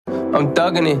I'm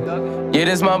thugging it. Yeah,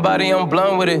 this my body, I'm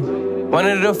blunt with it. One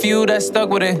of the few that stuck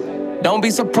with it. Don't be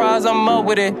surprised, I'm up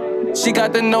with it. She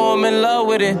got to know I'm in love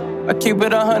with it. I keep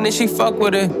it 100, she fuck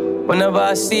with it. Whenever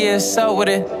I see it, so with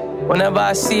it. Whenever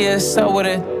I see it, so with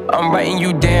it. I'm writing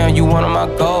you down, you one of my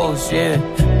goals, yeah.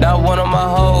 Not one of my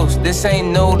hoes. This ain't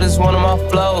new, this one of my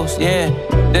flows, yeah.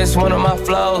 This one of my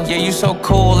flows. Yeah, you so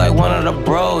cool like one of the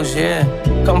bros, yeah.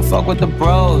 Come fuck with the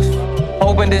bros.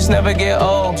 Hoping this never get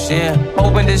old, yeah.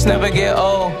 Hoping this never get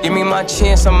old. Give me my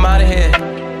chance, I'm outta here.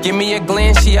 Give me a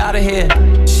glance, she outta here.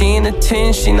 She in the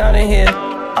 10, she not in here.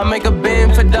 I make a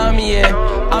bend for dummy, yeah.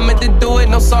 I meant to do it,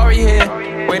 no sorry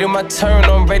here. Waiting my turn,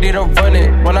 I'm ready to run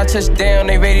it. When I touch down,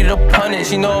 they ready to punish.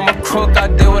 She know I'm a crook, I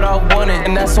did what I wanted,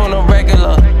 and that's on a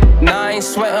regular. Nah, I ain't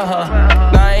sweating her,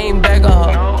 nah, I ain't begging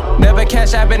her. Never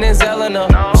cash apping and selling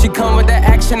her. She come with the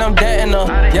action, I'm denting her.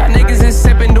 Y'all niggas is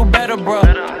sipping, do better, bro.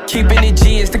 Keeping it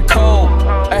G is the code.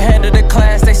 Ahead of the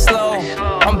class, they slow.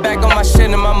 I'm back on my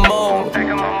shit in my mode.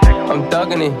 I'm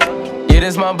thugging it. Yeah,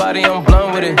 this my body, I'm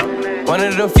blunt with it. One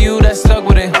of the few that stuck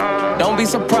with it. Don't be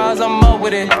surprised, I'm up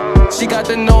with it. She got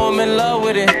to know I'm in love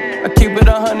with it. I keep it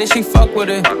 100, she fuck with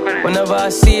it. Whenever I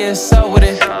see it, so with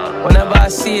it. Whenever I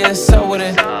see it, so with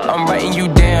it. I'm writing you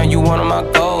down, you one of my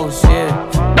goals, yeah.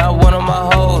 Not one of my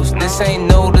hoes. This ain't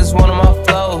new, this one of my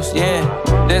flows, yeah.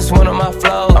 This one of my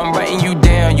flows. I'm writing you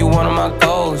down, you one of my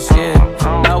goals, yeah.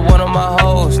 Not one of my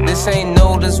hoes. This ain't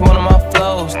new, this one of my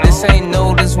flows. This ain't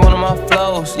new, this one of my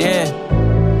flows, yeah.